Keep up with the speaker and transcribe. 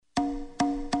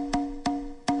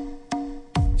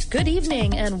Good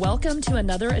evening and welcome to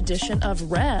another edition of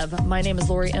Rev. My name is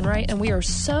Lori Enright and we are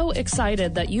so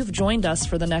excited that you've joined us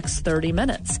for the next 30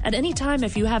 minutes. At any time,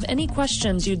 if you have any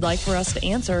questions you'd like for us to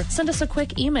answer, send us a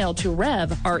quick email to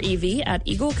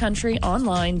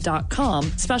rev@eaglecountryonline.com.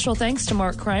 Special thanks to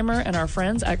Mark Kreimer and our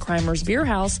friends at Kreimer's Beer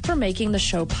House for making the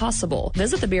show possible.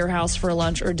 Visit the Beer House for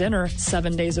lunch or dinner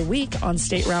 7 days a week on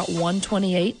State Route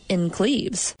 128 in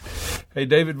Cleves. Hey,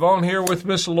 David Vaughn here with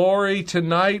Miss Lori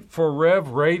tonight for Rev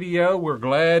Radio. We're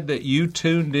glad that you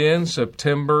tuned in.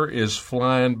 September is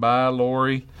flying by,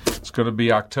 Lori. It's going to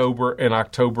be October and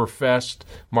Oktoberfest.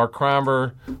 Mark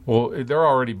Kreimer, well, they're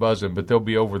already buzzing, but they'll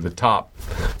be over the top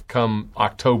come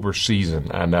October season,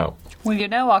 I know. Well, you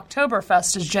know,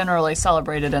 Oktoberfest is generally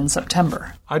celebrated in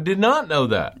September. I did not know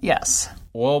that. Yes.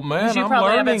 Well, man, you I'm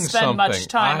probably learning haven't spent something. much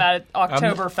time at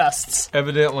Oktoberfests.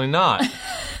 Evidently not.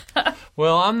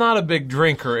 Well, I'm not a big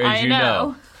drinker, as you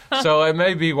know. So it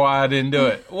may be why I didn't do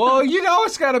it. Well, you know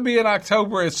it's got to be in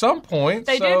October at some point.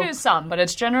 They do some, but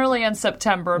it's generally in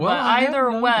September. Well, but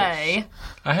either way...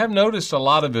 I have noticed a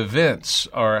lot of events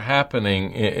are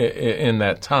happening in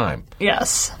that time.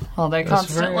 Yes. Well, they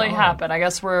constantly happen. I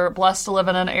guess we're blessed to live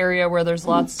in an area where there's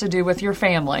lots to do with your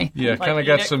family. Yeah, kind of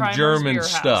got some German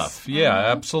stuff. Yeah,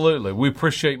 absolutely. We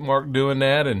appreciate Mark doing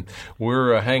that, and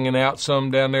we're hanging out some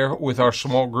down there with our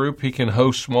small group. He can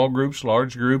host small groups,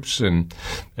 large groups, and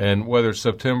whether it's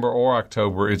September or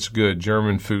October, it's good.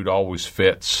 German food always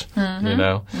fits, you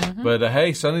know. But,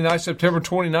 hey, Sunday night, September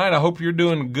 29th, I hope you're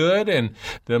doing good, and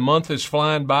the month is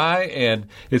flying by, and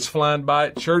it's flying by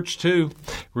at church, too.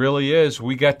 Really is.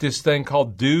 We got this thing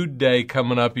called Dude Day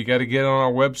coming up. You got to get on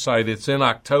our website. It's in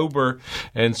October,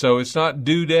 and so it's not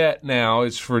dudette now.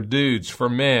 It's for dudes, for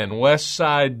men. West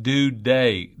Side Dude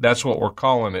Day. That's what we're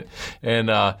calling it. And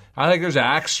I think there's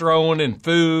axe throwing and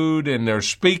food, and there's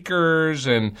speakers,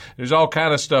 and there's all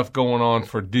kind of stuff going on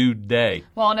for Dude Day.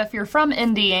 Well, and if you're from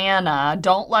Indiana,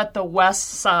 don't let the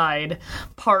West Side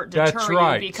part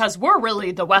deter you, because we're really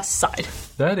the West Side.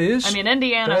 That is. I mean,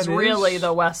 Indiana's really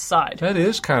the West Side. That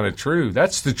is kind of true.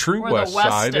 That's the true West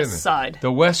Side, isn't it? Side.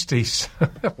 The Westies.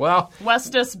 Well.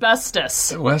 Westus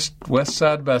Bestus. West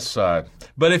Side, Best Side.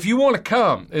 But if you want to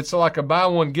come, it's like a buy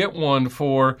one, get one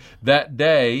for that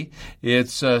day.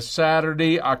 It's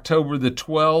Saturday, October the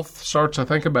 12th. Starts, I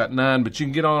think, about 9. But you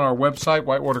can get on our website,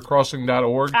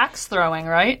 whitewatercrossing.org. Axe throwing,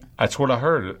 right? That's what I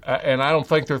heard. And I don't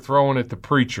think they're throwing at the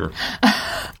preacher.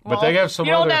 But well, they have some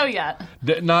you don't know yet.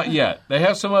 Not yet. They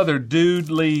have some other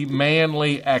dudely,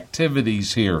 manly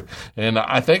activities here, and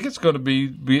I think it's going to be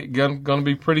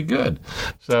pretty good.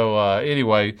 So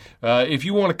anyway, if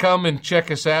you want to come and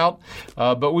check us out,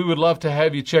 but we would love to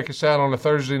have you check us out on a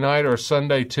Thursday night or a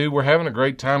Sunday too. We're having a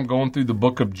great time going through the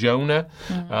book of Jonah,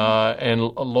 and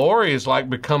Lori has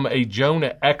become a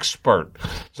Jonah expert.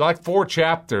 It's like 4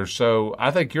 chapters, so I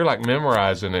think you're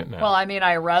memorizing it now. Well, I mean,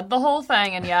 I read the whole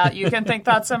thing, and yeah, you can think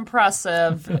that's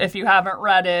impressive. If you haven't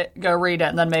read it, go read it,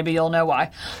 and then maybe you'll know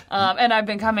why. And I've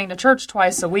been coming to church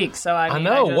twice a week, so I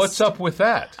know. What's up with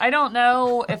that? I don't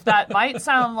know if that might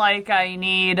sound like I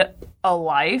need a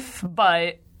life,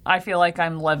 but I feel like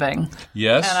I'm living.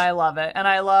 Yes. And I love it. And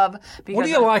I love... What do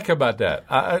you like about that?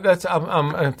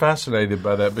 I'm fascinated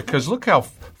by that, because look how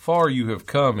far you have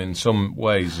come in some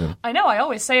ways. And I know. I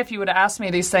always say if you would have asked me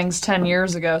these things 10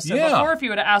 years ago. So before, if you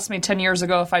would have asked me 10 years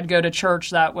ago if I'd go to church,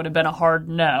 that would have been a hard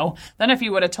no. Then if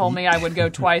you would have told me I would go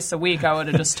twice a week, I would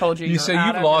have just told you you say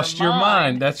you've lost your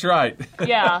mind. That's right.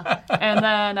 Yeah. And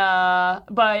then,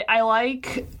 but I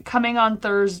like coming on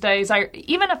Thursdays.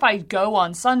 Even if I go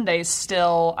on Sundays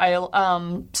still,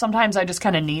 sometimes I just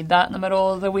kind of need that in the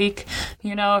middle of the week.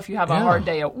 You know, if you have a hard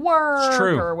day at work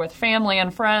or with family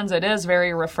and friends, it is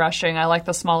very refreshing. I like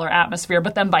the smaller atmosphere.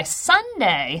 But then by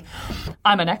Sunday,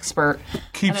 I'm an expert.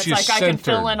 Keeps and it's you I can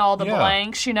fill in all the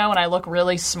blanks, you know, and I look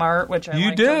really smart, which I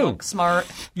like to look smart.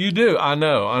 You do. I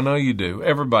know you do.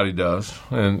 Everybody does,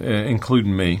 and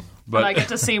including me. But I get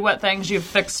to see what things you've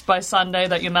fixed by Sunday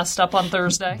that you messed up on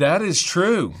Thursday. That is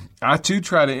true. I, too,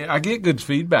 I get good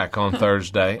feedback on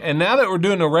Thursday. And now that we're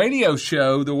doing a radio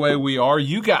show the way we are,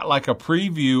 you got a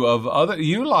preview of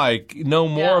you know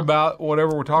more about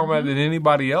whatever we're talking about than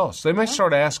anybody else. They may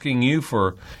start asking you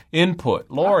for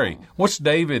input. Lori, what's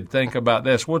David think about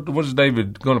this? What is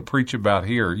David going to preach about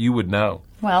here? You would know.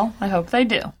 Well, I hope they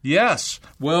do. Yes.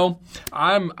 Well,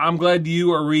 I'm glad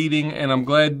you are reading, and I'm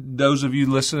glad those of you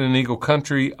listening in Eagle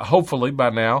Country, hopefully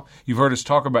by now, you've heard us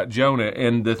talk about Jonah.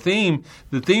 And the theme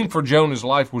for Jonah's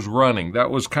life was running. That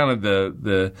was kind of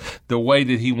the way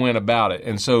that he went about it.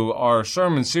 And so our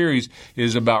sermon series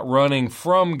is about running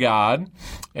from God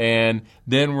and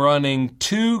then running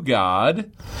to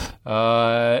God.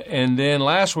 And then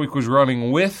last week was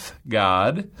running with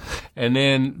God. And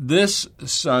then this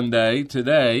Sunday,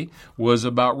 today, was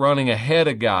about running ahead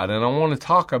of God. And I want to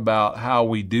talk about how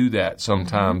we do that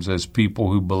sometimes as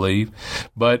people who believe.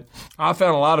 But I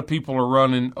found a lot of people are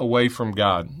running away from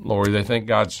God, Lori. They think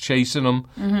God's chasing them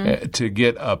to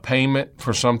get a payment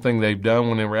for something they've done,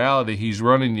 when in reality, He's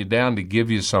running you down to give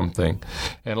you something.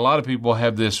 And a lot of people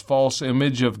have this false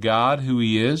image of God, who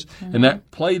He is, and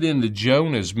that played into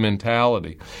Jonah's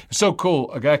mentality. It's so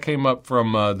cool. A guy came up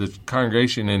from the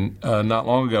congregation not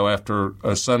long ago after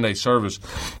a Sunday service,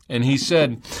 and he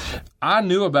said, I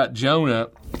knew about Jonah,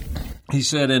 he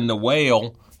said, in the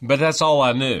whale, but that's all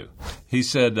I knew. He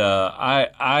said,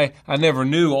 I never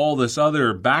knew all this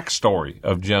other backstory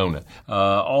of Jonah,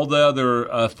 all the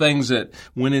other things that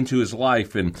went into his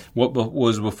life and what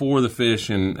was before the fish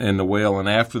and the whale and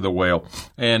after the whale.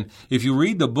 And if you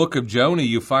read the book of Jonah,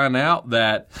 you find out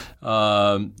that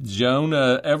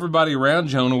Jonah, everybody around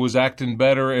Jonah was acting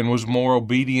better and was more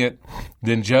obedient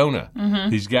than Jonah.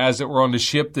 These guys that were on the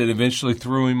ship that eventually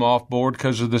threw him off board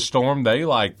because of the storm, they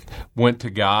went to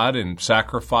God and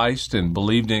sacrificed and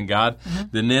believed in God.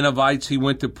 The Ninevites he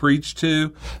went to preach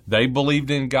to, they believed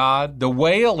in God. The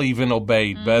whale even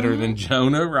obeyed better than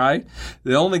Jonah, right?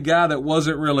 The only guy that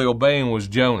wasn't really obeying was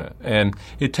Jonah. And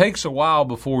it takes a while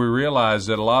before we realize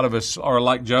that a lot of us are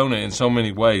like Jonah in so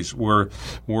many ways. We're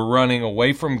running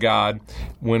away from God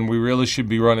when we really should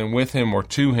be running with Him or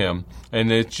to Him. And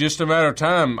it's just a matter of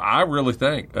time, I really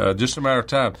think, just a matter of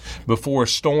time before a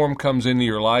storm comes into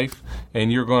your life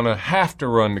and you're going to have to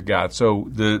run to God. So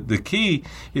the key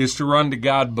is to run to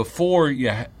God before you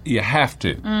have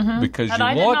to, because and you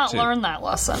I want did not learn that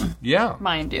lesson. Yeah.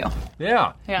 Mind you.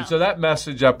 Yeah. And so that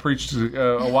message I preached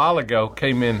a while ago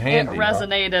came in handy. It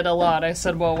resonated a lot. I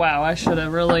said, well, wow, I should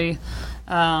have really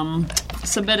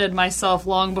submitted myself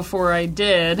long before I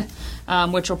did.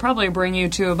 Which will probably bring you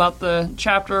to about the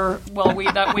chapter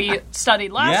that we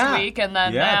studied last week, and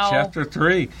then now chapter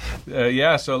 3.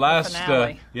 So last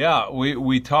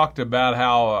we talked about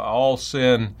how all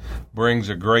sin brings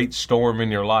a great storm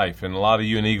in your life, and a lot of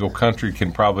you in Eagle Country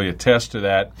can probably attest to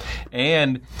that.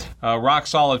 And Rock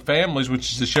Solid Families,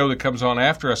 which is the show that comes on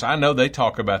after us, I know they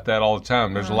talk about that all the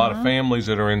time. There's a lot of families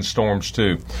that are in storms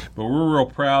too. But we're real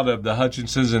proud of the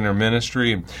Hutchinsons and their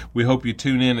ministry, and we hope you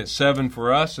tune in at 7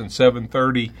 for us and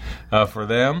 7:30 for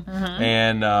them.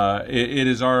 And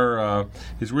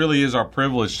it really is our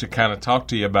privilege to kind of talk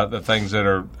to you about the things that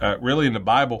are really in the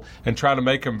Bible and try to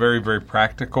make them very, very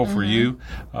practical for you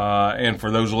and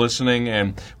for those listening.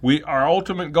 And our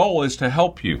ultimate goal is to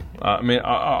help you.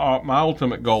 My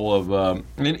ultimate goal of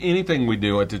anything we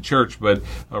do at the church, but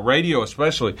radio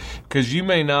especially, because you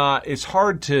may not, it's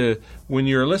hard to, when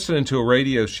you're listening to a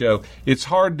radio show, it's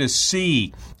hard to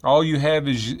see. All you have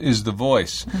is the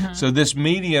voice. So this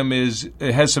medium it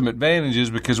has some advantages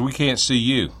because we can't see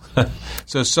you.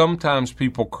 So sometimes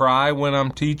people cry when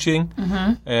I'm teaching,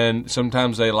 and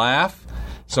sometimes they laugh,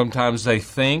 sometimes they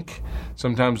think,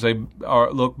 sometimes they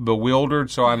look bewildered,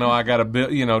 so I know I got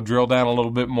to drill down a little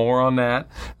bit more on that.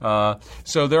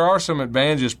 So there are some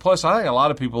advantages. Plus, I think a lot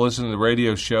of people listen to the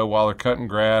radio show while they're cutting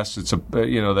grass. It's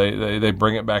they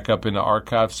bring it back up in the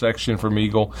archive section from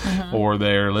Eagle, or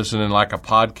they're listening like a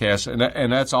podcast,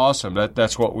 and that's awesome.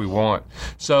 That's what we want.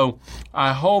 So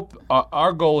I hope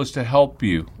our goal is to help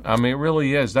you. I mean, it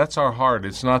really is. That's our heart.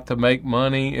 It's not to make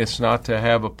money. It's not to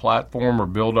have a platform or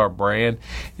build our brand.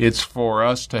 It's for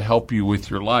us to help you with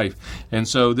your life. And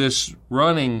so this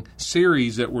running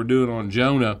series that we're doing on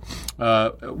Jonah,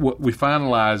 we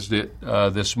finalized it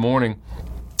this morning.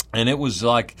 And it was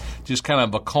like just kind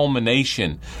of a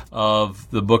culmination of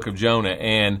the book of Jonah.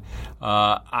 And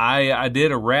I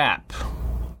did a rap,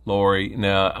 Lori.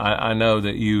 Now, I know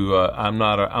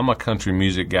that I'm a country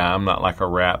music guy. I'm not like a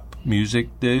rap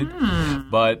music dude,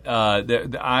 but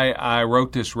I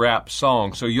wrote this rap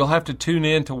song, so you'll have to tune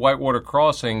in to Whitewater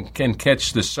Crossing and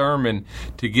catch the sermon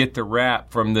to get the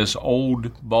rap from this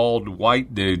old bald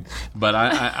white dude. But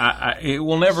it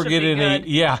will never get any.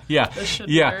 Good.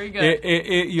 Very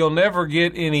good. You'll never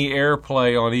get any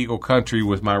airplay on Eagle Country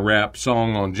with my rap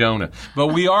song on Jonah. But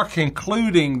we are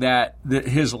concluding that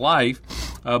his life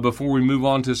before we move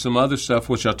on to some other stuff,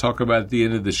 which I'll talk about at the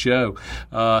end of the show.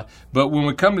 But when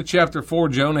we come to chapter 4,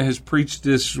 Jonah has preached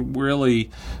this really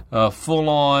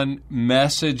full-on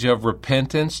message of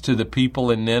repentance to the people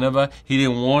in Nineveh. He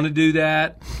didn't want to do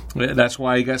that. That's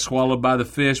why he got swallowed by the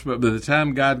fish. But by the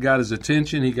time God got his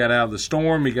attention, he got out of the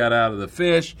storm, he got out of the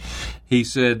fish, he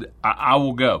said, I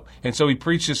will go. And so he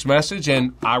preached this message,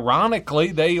 and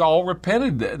ironically, they all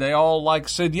repented. They all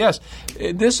said yes.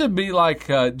 This would be like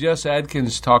Jess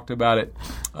Adkins talked about it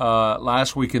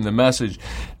last week in the message.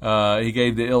 He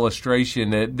gave the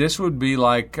illustration that this would be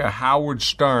like Howard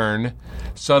Stern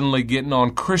suddenly getting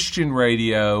on Christian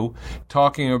radio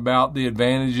talking about the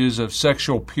advantages of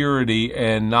sexual purity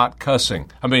and not cussing.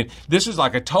 I mean, this is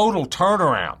like a total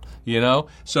turnaround.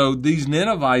 So these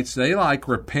Ninevites, they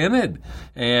repented,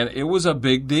 and it was a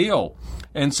big deal.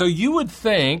 And so you would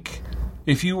think,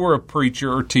 if you were a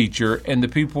preacher or teacher and the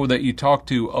people that you talked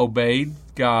to obeyed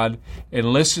God and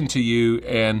listened to you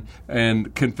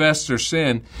and confessed their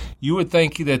sin, you would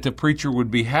think that the preacher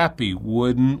would be happy.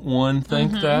 Wouldn't one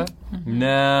think that? Mm-hmm.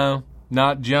 No,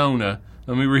 not Jonah.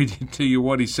 Let me read to you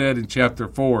what he said in chapter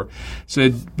 4. It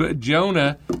said, but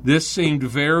Jonah, this seemed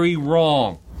very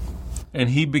wrong.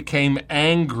 And he became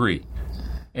angry,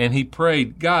 and he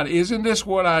prayed, God, isn't this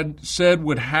what I said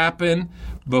would happen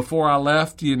before I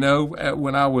left,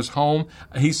 when I was home?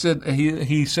 He said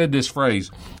this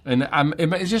phrase, and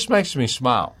it just makes me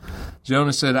smile.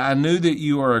 Jonah said, I knew that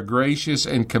you are a gracious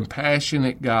and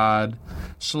compassionate God,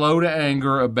 slow to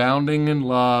anger, abounding in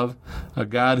love, a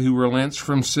God who relents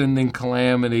from sending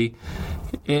calamity.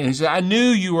 And he said, I knew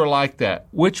you were like that,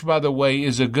 which, by the way,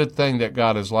 is a good thing that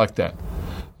God is like that.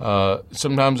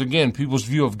 Sometimes, again, people's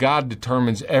view of God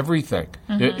determines everything.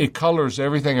 Mm-hmm. It colors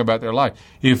everything about their life.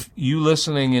 If you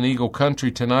listening in Eagle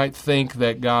Country tonight think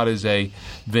that God is a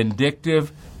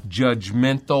vindictive,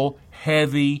 judgmental,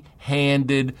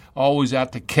 heavy-handed, always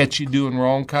out to catch you doing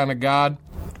wrong kind of God,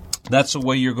 that's the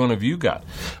way you're going to view God.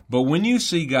 But when you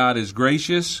see God as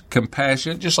gracious,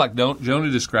 compassionate, just like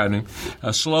Jonah described him,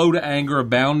 slow to anger,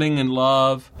 abounding in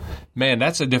love, man,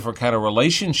 that's a different kind of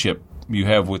relationship you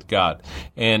have with God.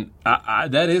 And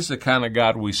that is the kind of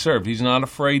God we serve. He's not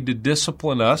afraid to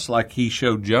discipline us like he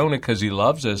showed Jonah because he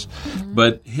loves us. Mm-hmm.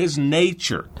 But his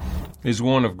nature is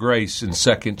one of grace and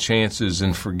second chances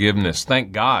and forgiveness.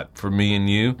 Thank God for me and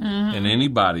you and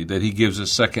anybody that he gives us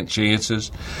second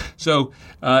chances. So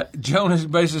Jonah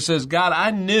basically says, God,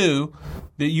 I knew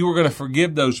that you were going to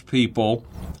forgive those people,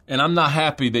 and I'm not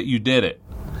happy that you did it.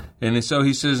 And so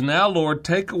he says, now, Lord,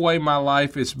 take away my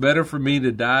life. It's better for me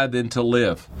to die than to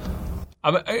live.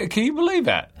 Can you believe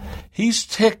that? He's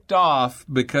ticked off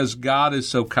because God is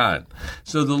so kind.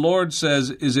 So the Lord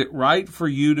says, is it right for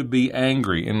you to be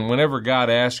angry? And whenever God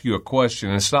asks you a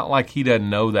question, it's not like he doesn't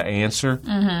know the answer.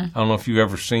 Mm-hmm. I don't know if you've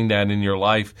ever seen that in your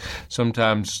life.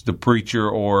 Sometimes the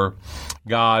preacher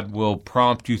God will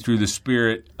prompt you through the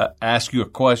Spirit, ask you a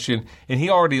question, and he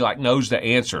already knows the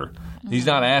answer. He's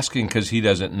not asking because he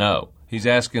doesn't know. He's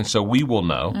asking so we will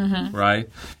know, right?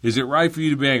 Is it right for you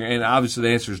to be angry? And obviously the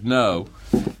answer is no.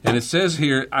 And it says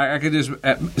here, I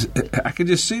could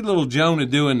just see little Jonah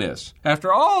doing this.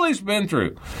 After all he's been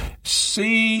through,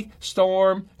 sea,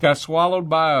 storm, got swallowed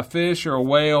by a fish or a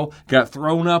whale, got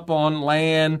thrown up on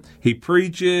land, he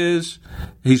preaches,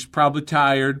 he's probably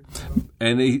tired,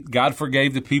 and God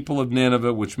forgave the people of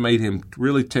Nineveh, which made him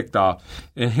really ticked off.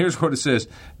 And here's what it says.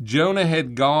 Jonah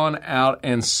had gone out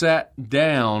and sat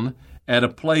down at a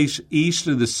place east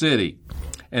of the city.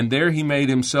 And there he made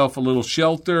himself a little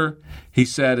shelter. He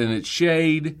sat in its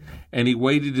shade, and he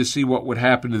waited to see what would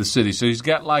happen to the city. So he's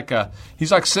got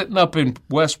he's like sitting up in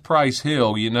West Price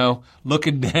Hill,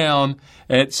 looking down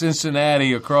at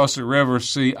Cincinnati across the river.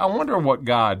 See, I wonder what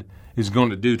God is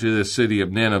going to do to this city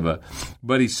of Nineveh.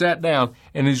 But he sat down,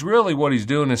 and what he's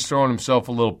doing is throwing himself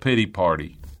a little pity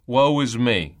party. Woe is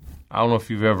me. I don't know if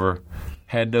you've ever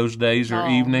had those days or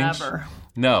evenings. Never.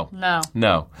 No.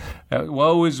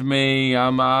 Woe is me.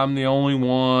 I'm the only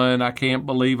one. I can't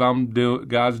believe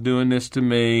God's doing this to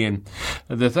me. And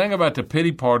the thing about the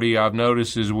pity party I've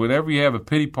noticed is whenever you have a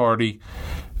pity party,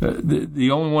 the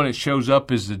only one that shows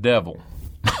up is the devil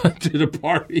to the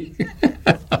party.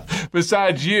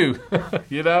 Besides you,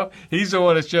 he's the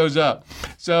one that shows up.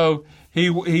 So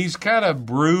he's kind of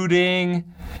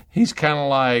brooding. He's kind of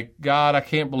like, God, I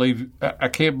can't believe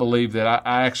that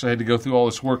I actually had to go through all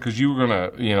this work because you were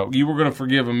gonna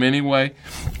forgive him anyway.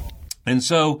 And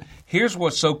so here's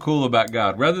what's so cool about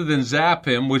God. Rather than zap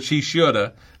him, which he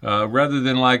shoulda, rather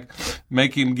than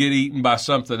make him get eaten by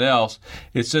something else,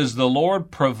 it says the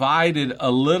Lord provided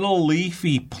a little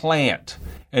leafy plant.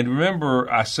 And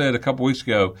remember, I said a couple weeks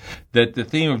ago that the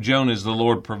theme of Jonah is the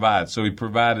Lord provides. So he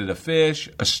provided a fish,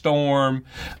 a storm,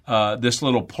 this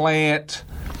little plant.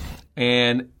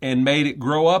 and made it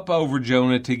grow up over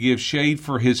Jonah to give shade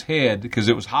for his head because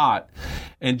it was hot.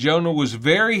 And Jonah was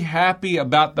very happy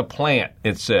about the plant,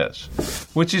 it says,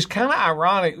 which is kind of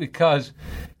ironic because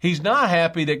he's not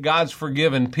happy that God's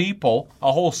forgiven people,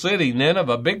 a whole city,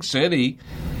 Nineveh, a big city,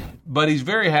 but he's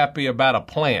very happy about a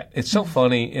plant. It's so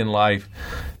funny in life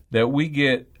that we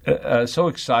get so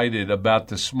excited about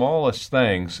the smallest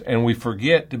things and we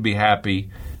forget to be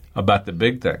happy about the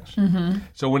big things. Mm-hmm.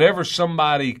 So whenever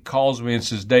somebody calls me and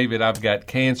says, David, I've got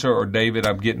cancer, or David,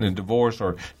 I'm getting a divorce,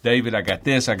 or David, I got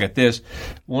this,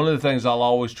 one of the things I'll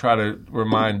always try to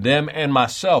remind them and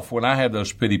myself when I have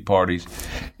those pity parties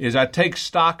is I take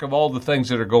stock of all the things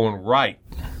that are going right.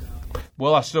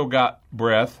 Well, I still got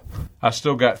breath. I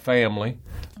still got family.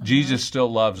 Jesus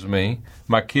still loves me.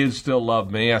 My kids still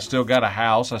love me. I still got a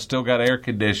house. I still got air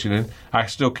conditioning. I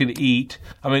still can eat.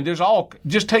 I mean,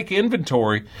 just take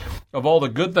inventory of all the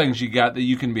good things you got that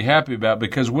you can be happy about,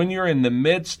 because when you're in the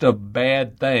midst of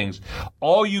bad things,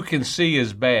 all you can see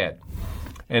is bad.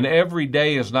 And every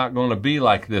day is not going to be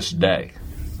like this day.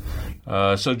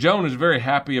 So Jonah's very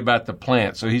happy about the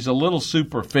plant. So he's a little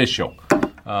superficial.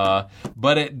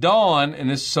 But at dawn, and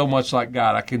this is so much like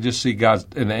God, I can just see God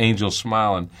and the angels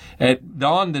smiling. At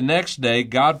dawn the next day,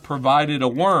 God provided a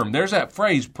worm. There's that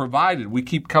phrase, provided. We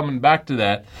keep coming back to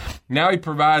that. Now he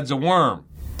provides a worm.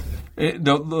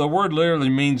 The word literally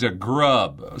means a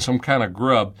grub, some kind of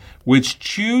grub, which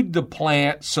chewed the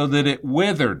plant so that it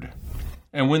withered.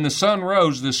 And when the sun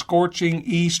rose, the scorching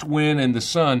east wind and the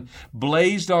sun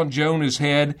blazed on Jonah's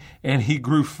head, and he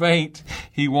grew faint.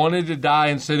 He wanted to die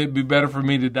and said, it'd be better for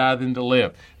me to die than to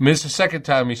live. I mean, it's the second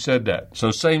time he said that.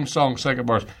 So same song, second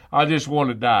verse. I just want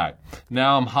to die.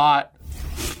 Now I'm hot.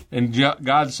 And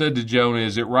God said to Jonah,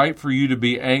 is it right for you to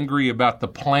be angry about the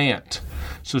plant?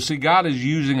 So see, God is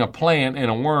using a plant and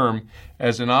a worm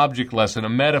as an object lesson, a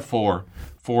metaphor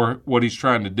for what he's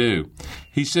trying to do.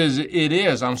 He says, it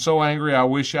is. I'm so angry, I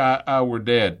wish I were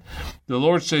dead. The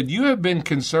Lord said, you have been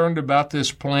concerned about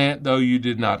this plant, though you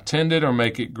did not tend it or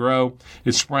make it grow.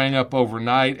 It sprang up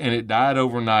overnight, and it died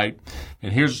overnight.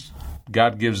 And here's,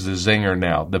 God gives the zinger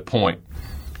now, the point.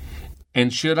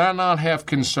 And should I not have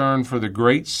concern for the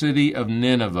great city of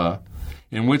Nineveh,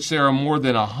 in which there are more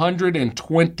than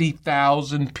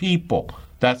 120,000 people?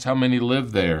 That's how many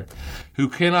live there, who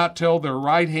cannot tell their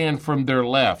right hand from their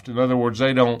left. In other words,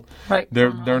 they don't. Right.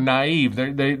 They're naive.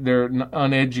 They're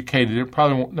uneducated.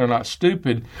 They're not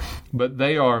stupid, but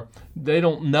they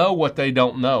don't know what they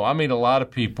don't know. I mean, a lot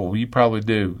of people. You probably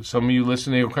do. Some of you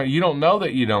listening, you don't know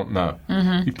that you don't know.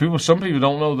 Mm-hmm. Some people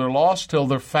don't know they're lost till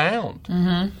they're found.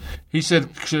 Mm-hmm. He said,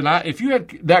 if you had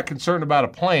that concern about a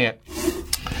plant,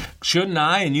 shouldn't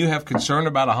I and you have concern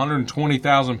about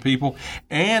 120,000 people?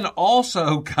 And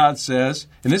also, God says,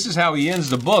 and this is how he ends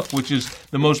the book, which is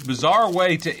the most bizarre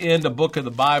way to end a book of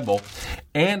the Bible.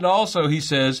 And also, he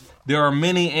says, there are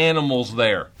many animals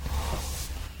there.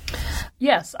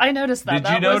 Yes, I noticed that.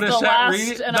 Did you notice that?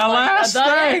 The last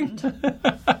thing.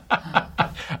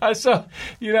 So,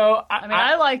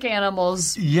 I like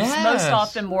animals yes. most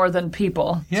often more than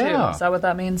people, too. Is that what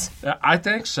that means? I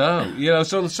think so.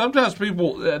 So sometimes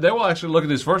people, they will actually look at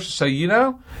this verse and say,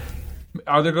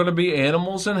 are there going to be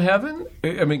animals in heaven?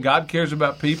 I mean, God cares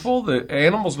about people. The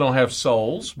animals don't have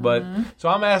souls, but so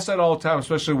I'm asked that all the time,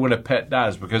 especially when a pet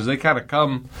dies, because they kind of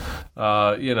come,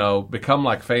 become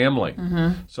like family.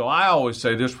 Mm-hmm. So I always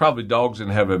say there's probably dogs in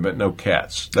heaven, but no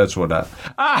cats. That's what I.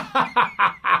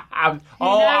 He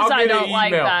knows I don't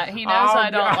like that. He knows I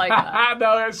don't like that. I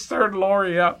know, it's stirred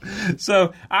Lori up.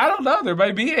 So I don't know. There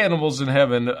may be animals in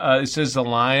heaven. It says the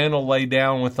lion will lay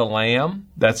down with the lamb.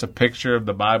 That's a picture of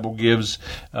the Bible gives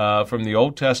from the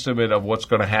Old Testament of what's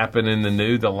going to happen in the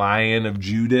New. The Lion of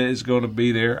Judah is going to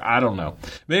be there. I don't know.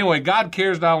 But anyway, God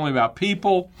cares not only about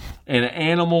people and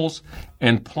animals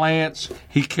and plants.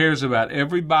 He cares about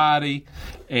everybody,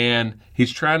 and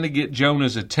he's trying to get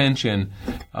Jonah's attention.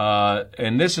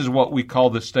 And this is what we call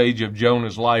the stage of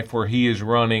Jonah's life where he is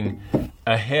running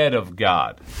ahead of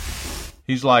God.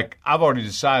 He's like, I've already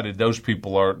decided those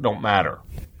people don't matter.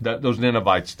 Those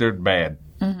Ninevites, they're bad.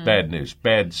 Mm-hmm. Bad news,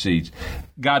 bad seeds.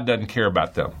 God doesn't care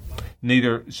about them.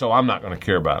 So I'm not going to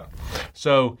care about them.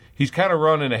 So he's kind of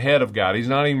running ahead of God. He's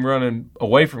not even running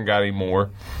away from God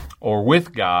anymore or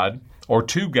with God or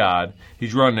to God.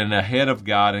 He's running ahead of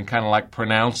God and kind of like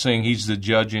pronouncing. He's the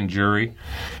judge and jury.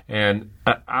 And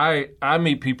I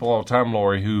meet people all the time,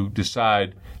 Lori, who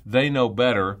decide they know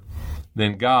better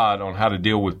than God on how to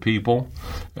deal with people.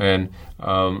 And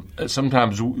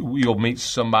sometimes you'll meet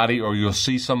somebody or you'll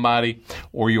see somebody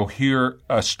or you'll hear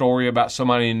a story about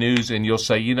somebody in the news and you'll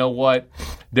say, you know what?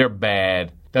 They're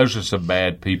bad. Those are some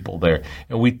bad people there.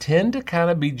 And we tend to kind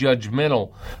of be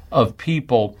judgmental of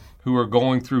people who are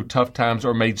going through tough times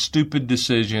or made stupid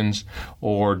decisions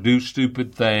or do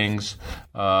stupid things.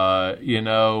 There's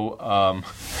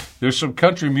some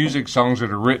country music songs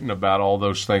that are written about all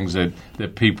those things that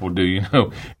people do.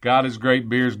 God is great,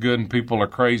 beer is good, and people are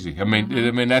crazy. I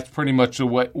mean, that's pretty much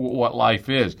what life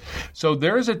is. So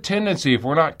there is a tendency, if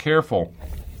we're not careful,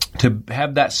 to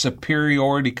have that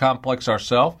superiority complex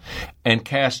ourselves and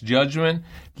cast judgment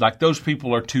like those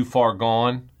people are too far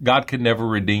gone. God could never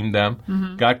redeem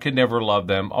them. God could never love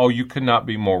them. Oh, you could not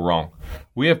be more wrong.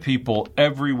 We have people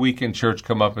every week in church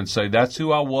come up and say, that's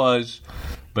who I was,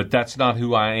 but that's not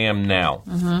who I am now.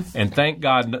 And thank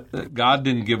God, God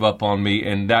didn't give up on me,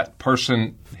 and that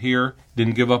person here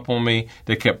didn't give up on me.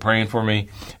 They kept praying for me.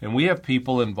 And we have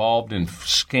people involved in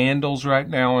scandals right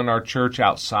now in our church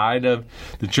outside of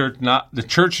the church. The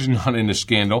church is not in a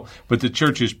scandal, but the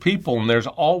church is people, and there's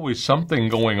always something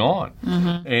going on.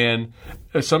 And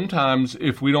sometimes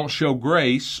if we don't show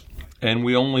grace and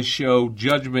we only show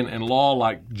judgment and law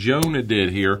like Jonah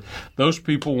did here, those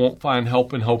people won't find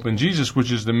help and hope in Jesus,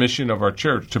 which is the mission of our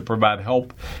church, to provide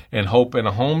help and hope and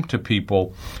a home to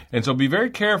people. And so be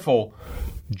very careful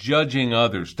judging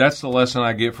others. That's the lesson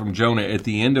I get from Jonah at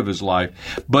the end of his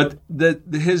life. But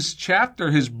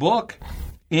his book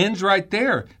ends right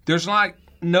there. There's like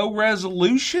no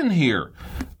resolution here.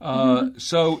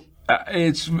 So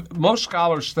it's most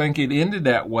scholars think it ended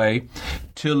that way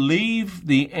to leave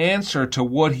the answer to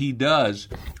what he does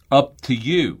up to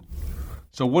you.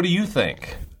 So what do you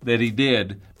think that he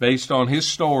did based on his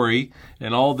story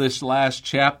and all this last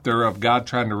chapter of God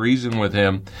trying to reason with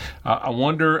him? I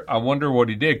wonder what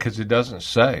he did, because it doesn't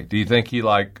say. Do you think he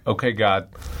okay, God,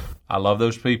 I love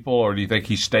those people, or do you think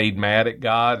he stayed mad at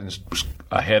God and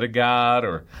ahead of God,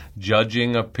 or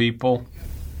judging of people?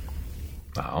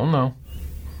 I don't know.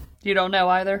 You don't know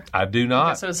either? I do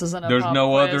not. So this isn't a There's pop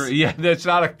no quiz. other. Yeah, that's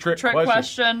not a trick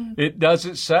question. It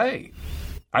doesn't say.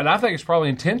 And I think it's probably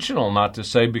intentional not to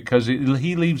say, because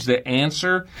he leaves the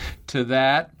answer to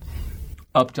that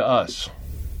up to us.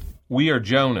 We are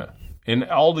Jonah in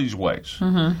all these ways.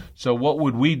 So what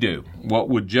would we do? What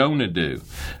would Jonah do?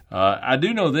 I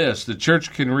do know this. The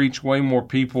church can reach way more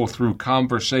people through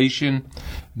conversation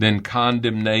than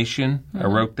condemnation. I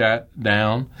wrote that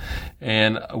down.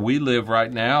 And we live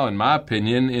right now, in my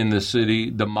opinion, in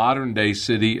the modern-day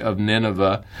city of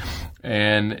Nineveh.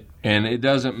 And it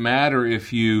doesn't matter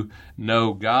if you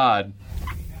know God.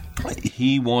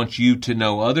 He wants you to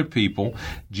know other people.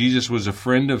 Jesus was a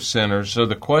friend of sinners. So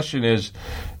the question is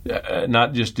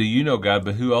not just do you know God,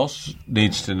 but who else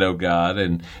needs to know God?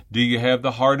 And do you have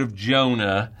the heart of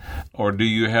Jonah, or do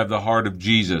you have the heart of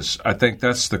Jesus? I think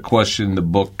that's the question the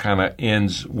book kind of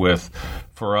ends with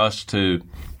for us to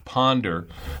ponder.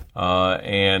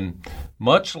 And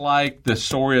much like the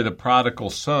story of the prodigal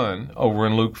son over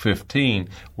in Luke 15,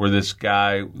 where this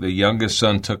guy, the youngest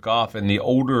son, took off, and the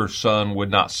older son would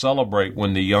not celebrate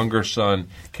when the younger son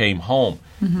came home.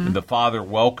 And the father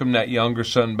welcomed that younger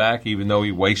son back, even though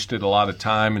he wasted a lot of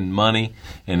time and money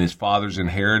and his father's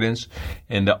inheritance.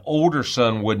 And the older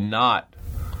son would not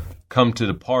come to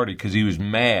the party because he was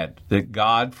mad that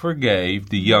God forgave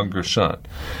the younger son.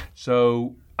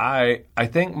 So I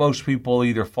think most people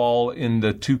either fall in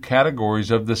the two categories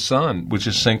of the son, which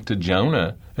is synced to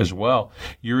Jonah as well.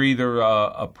 You're either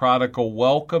a prodigal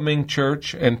welcoming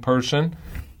church and person.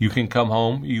 You can come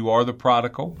home. You are the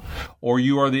prodigal. Or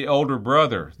you are the older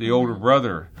brother,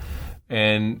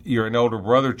 and you're an older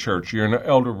brother church. You're an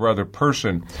elder brother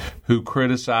person who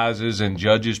criticizes and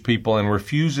judges people and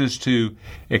refuses to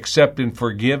accept and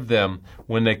forgive them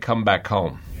when they come back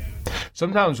home.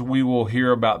 Sometimes we will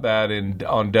hear about that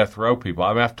on death row people.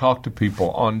 I've talked to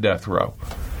people on death row,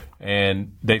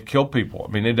 and they've killed people.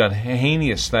 I mean, they've done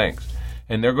heinous things,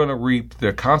 and they're going to reap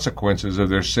the consequences of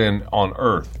their sin on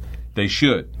earth. They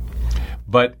should.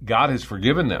 But God has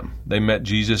forgiven them. They met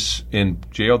Jesus in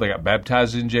jail. They got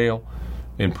baptized in jail,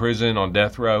 in prison, on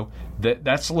death row.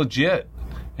 That's legit.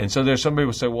 And so there's some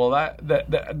people say, well,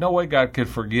 that no way God could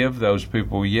forgive those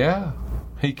people. Yeah.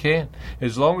 He can.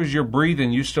 As long as you're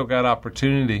breathing, you still got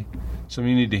opportunity. Some of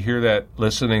you need to hear that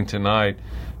listening tonight,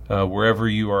 wherever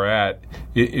you are at.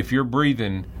 If you're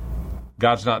breathing,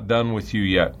 God's not done with you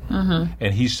yet.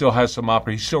 And He still has some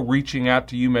opportunity. He's still reaching out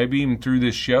to you, maybe even through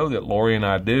this show that Lori and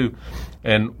I do.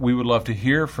 And we would love to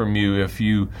hear from you if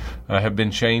you have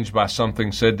been changed by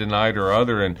something said tonight or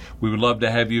other. And we would love to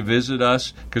have you visit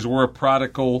us because we're a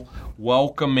prodigal,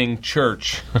 welcoming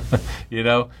church. We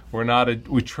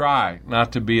try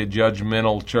not to be a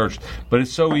judgmental church, but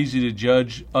it's so easy to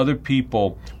judge other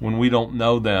people when we don't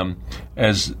know them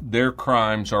as their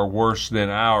crimes are worse than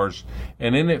ours.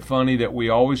 And isn't it funny that we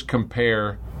always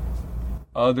compare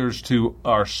others to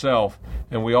ourselves,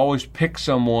 and we always pick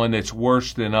someone that's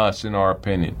worse than us in our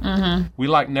opinion. Mm-hmm. We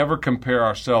never compare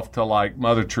ourselves to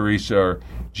Mother Teresa or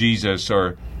Jesus,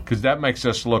 or because that makes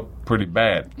us look pretty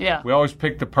bad. Yeah. We always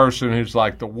pick the person who's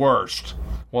the worst.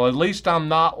 Well, at least I'm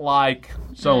not like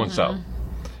so and so,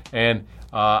 and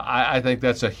I think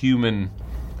that's a human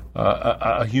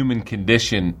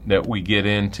condition that we get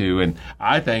into, and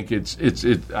I think it's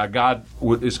God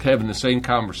is having the same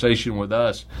conversation with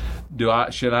us.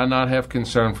 Should I not have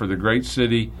concern for the great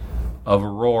city of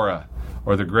Aurora,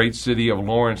 or the great city of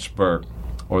Lawrenceburg,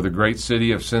 or the great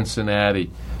city of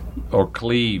Cincinnati, or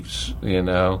Cleves,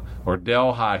 or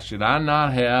Delhi? Should I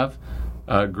not have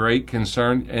great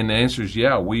concern? And the answer is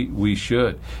yeah, we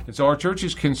should. And so our church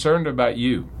is concerned about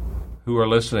you who are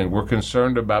listening. We're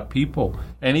concerned about people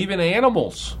and even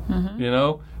animals,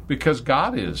 because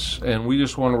God is, and we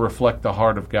just want to reflect the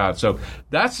heart of God. So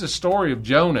that's the story of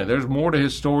Jonah. There's more to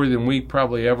his story than we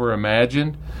probably ever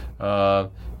imagined.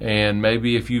 And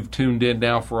maybe if you've tuned in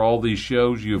now for all these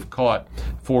shows, you've caught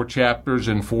 4 chapters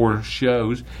and 4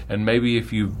 shows. And maybe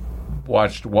if you've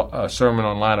watched a sermon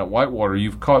online at Whitewater,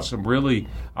 you've caught some really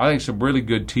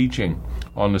good teaching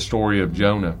on the story of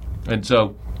Jonah. And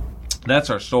so that's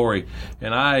our story.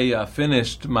 And I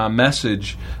finished my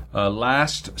message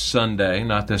last Sunday,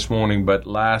 not this morning, but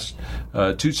last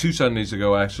two Sundays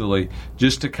ago, actually,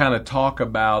 just to kind of talk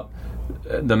about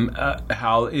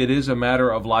how it is a matter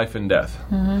of life and death.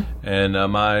 Mm-hmm.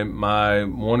 And my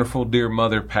wonderful dear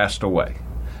mother passed away,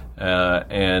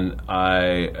 and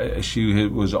she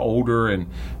was older and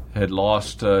had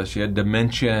lost, she had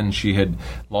dementia, and she had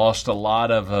lost a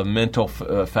lot of mental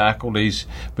faculties,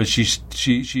 but she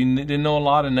didn't know a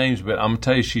lot of names, but I'm going to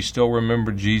tell you, she still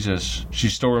remembered Jesus. She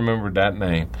still remembered that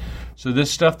name. So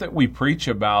this stuff that we preach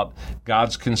about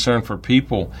God's concern for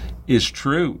people is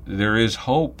true. There is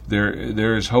hope.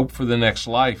 There is hope for the next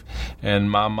life. And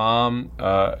my mom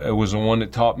was the one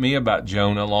that taught me about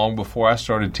Jonah long before I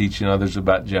started teaching others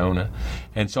about Jonah.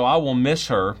 And so I will miss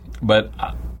her, but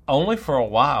only for a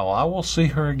while. I will see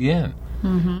her again.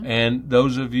 Mm-hmm. And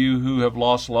those of you who have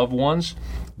lost loved ones,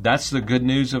 that's the good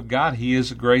news of God. He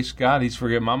is a grace God. He's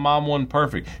forgiven. My mom wasn't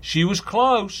perfect. She was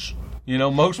close.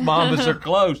 Most mamas are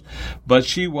close, but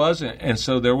she wasn't. And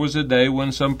so there was a day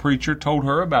when some preacher told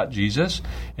her about Jesus,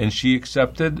 and she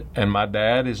accepted, and my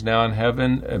dad is now in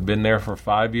heaven, been there for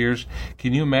 5 years.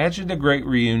 Can you imagine the great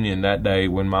reunion that day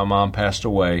when my mom passed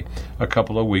away a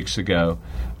couple of weeks ago,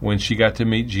 when she got to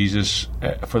meet Jesus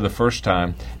for the first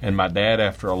time, and my dad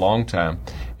after a long time?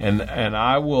 And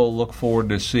I will look forward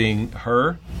to seeing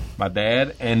her, my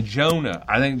dad, and Jonah.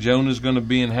 I think Jonah's going to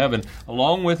be in heaven,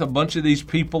 along with a bunch of these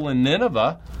people in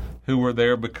Nineveh who were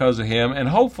there because of him. And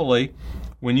hopefully,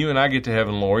 when you and I get to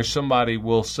heaven, Lori, somebody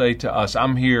will say to us,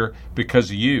 I'm here because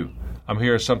of you. I'm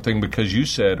here as something because you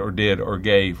said or did or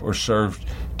gave or served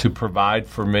to provide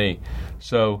for me.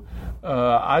 So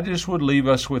I just would leave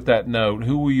us with that note.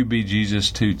 Who will you be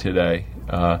Jesus to today?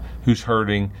 Who's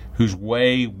hurting, who's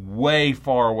way, way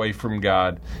far away from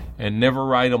God, and never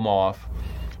write them off,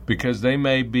 because they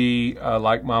may be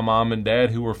like my mom and dad,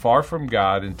 who were far from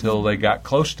God until they got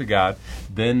close to God.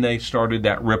 Then they started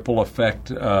that ripple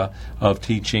effect of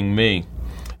teaching me.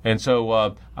 And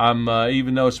so I'm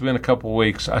even though it's been a couple of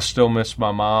weeks, I still miss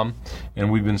my mom, and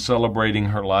we've been celebrating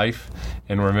her life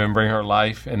and remembering her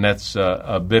life, and that's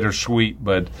bittersweet,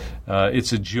 but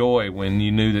it's a joy when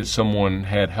you knew that someone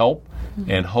had help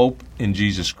and hope in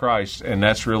Jesus Christ, and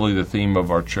that's really the theme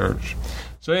of our church.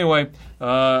 So anyway,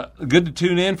 good to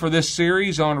tune in for this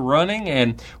series on running,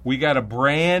 and we got a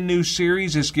brand new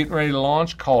series that's getting ready to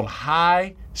launch called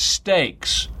High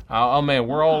Stakes. Oh man,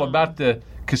 we're all about the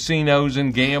casinos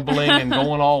and gambling and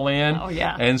going all in. Oh,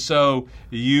 yeah. And so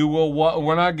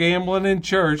we're not gambling in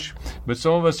church, but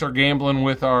some of us are gambling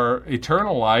with our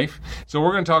eternal life. So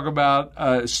we're going to talk about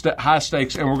high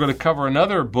stakes, and we're going to cover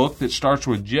another book that starts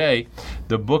with J,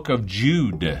 the book of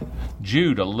Jude.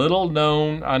 Jude, a little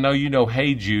known, I know you know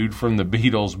Hey Jude from the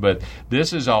Beatles, but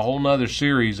this is a whole nother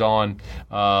series on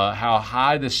how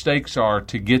high the stakes are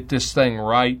to get this thing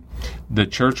right the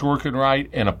church working right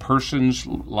and a person's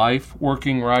life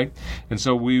working right. And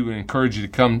so we would encourage you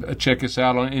to come check us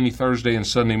out on any Thursday and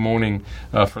Sunday morning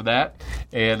for that.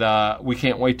 And we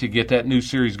can't wait to get that new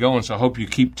series going, so I hope you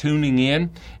keep tuning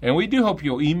in. And we do hope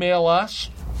you'll email us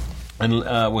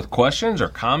and with questions or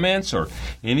comments or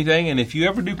anything. And if you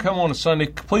ever do come on a Sunday,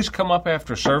 please come up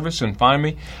after service and find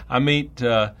me. I meet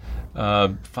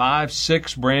 5,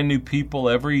 6 brand new people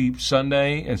every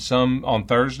Sunday and some on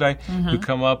Thursday who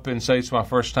come up and say it's my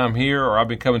first time here, or I've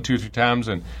been coming 2 or 3 times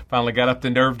and finally got up the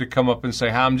nerve to come up and say,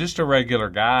 hi, I'm just a regular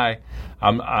guy.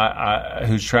 I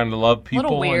who's trying to love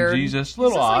people and Jesus. A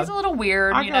little odd. It's a little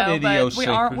weird, but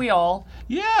aren't we all?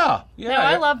 Yeah. No,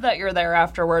 I love that you're there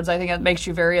afterwards. I think it makes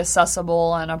you very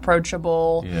accessible and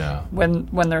approachable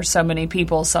when there's so many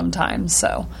people sometimes.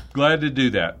 So glad to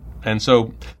do that. And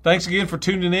so thanks again for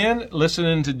tuning in,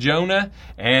 listening to Jonah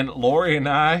and Lori and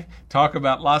I talk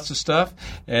about lots of stuff.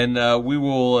 And we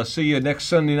will see you next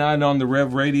Sunday night on the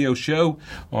Rev Radio Show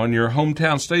on your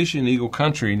hometown station, Eagle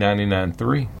Country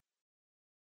 99.3.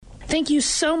 Thank you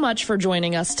so much for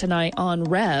joining us tonight on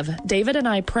Rev. David and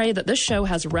I pray that this show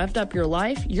has revved up your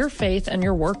life, your faith, and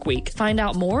your work week. Find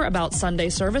out more about Sunday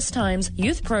service times,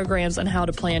 youth programs, and how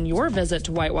to plan your visit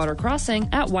to Whitewater Crossing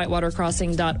at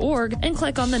whitewatercrossing.org and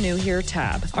click on the New Here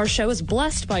tab. Our show is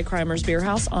blessed by Crimer's Beer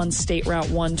House on State Route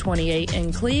 128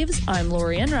 in Cleves. I'm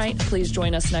Lori Enright. Please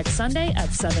join us next Sunday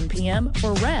at 7 p.m.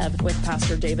 for Rev with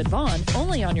Pastor David Vaughn,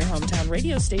 only on your hometown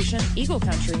radio station, Eagle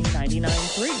Country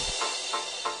 99.3.